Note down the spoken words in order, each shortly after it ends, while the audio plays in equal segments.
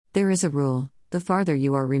There is a rule: the farther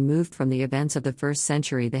you are removed from the events of the first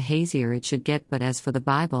century, the hazier it should get, but as for the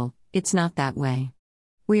Bible, it's not that way.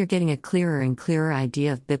 We are getting a clearer and clearer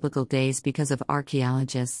idea of biblical days because of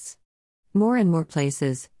archaeologists. More and more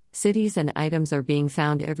places, cities and items are being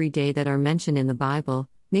found every day that are mentioned in the Bible.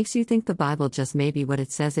 Makes you think the Bible just may be what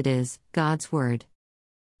it says it is, God's Word.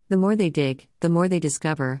 The more they dig, the more they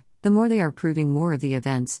discover, the more they are proving more of the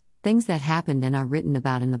events, things that happened and are written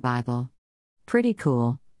about in the Bible. Pretty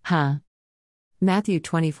cool, huh? Matthew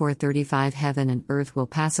 24:35 Heaven and earth will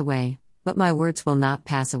pass away, but my words will not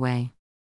pass away.